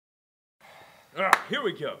Here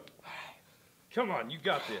we go. Come on, you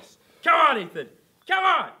got this. Come on, Ethan. Come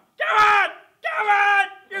on. Come on. Come on.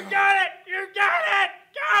 You got it. You got it.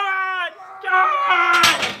 Come on. Come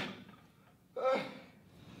on.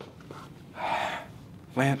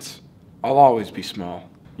 Lance, I'll always be small.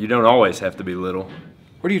 You don't always have to be little.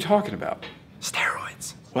 What are you talking about?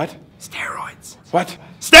 Steroids. What? Steroids. What?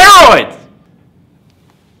 Steroids!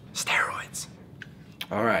 Steroids.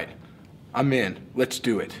 All right, I'm in. Let's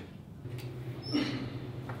do it.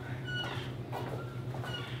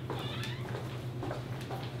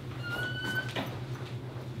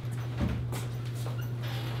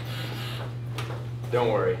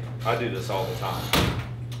 Don't worry, I do this all the time.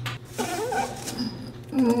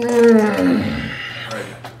 Alright,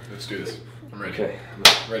 let's do this. I'm ready. Okay. I'm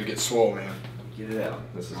ready to get swole, man. Get it out.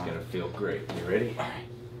 This is gonna feel great. You ready?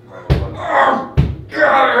 Oh,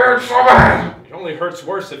 God, it hurts so bad. It only hurts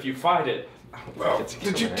worse if you fight it. Well,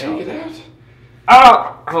 did you take it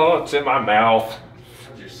out? Oh, it's in my mouth.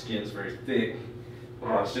 Your skin's very thick.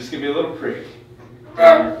 Oh, it's just gonna be a little prick.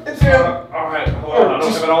 It's in. Alright, hold on. I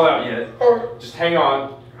don't have it all out yet. Just hang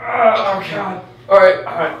on. Oh, God.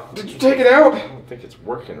 Alright, did you take it out? I don't think it's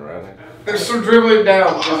working right. There's some dribbling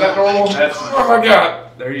down. Is that normal? Oh, my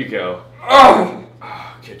God. There you go. Oh,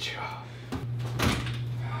 Good job.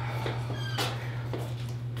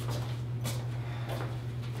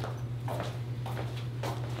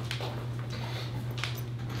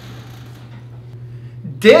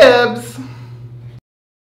 Dibs!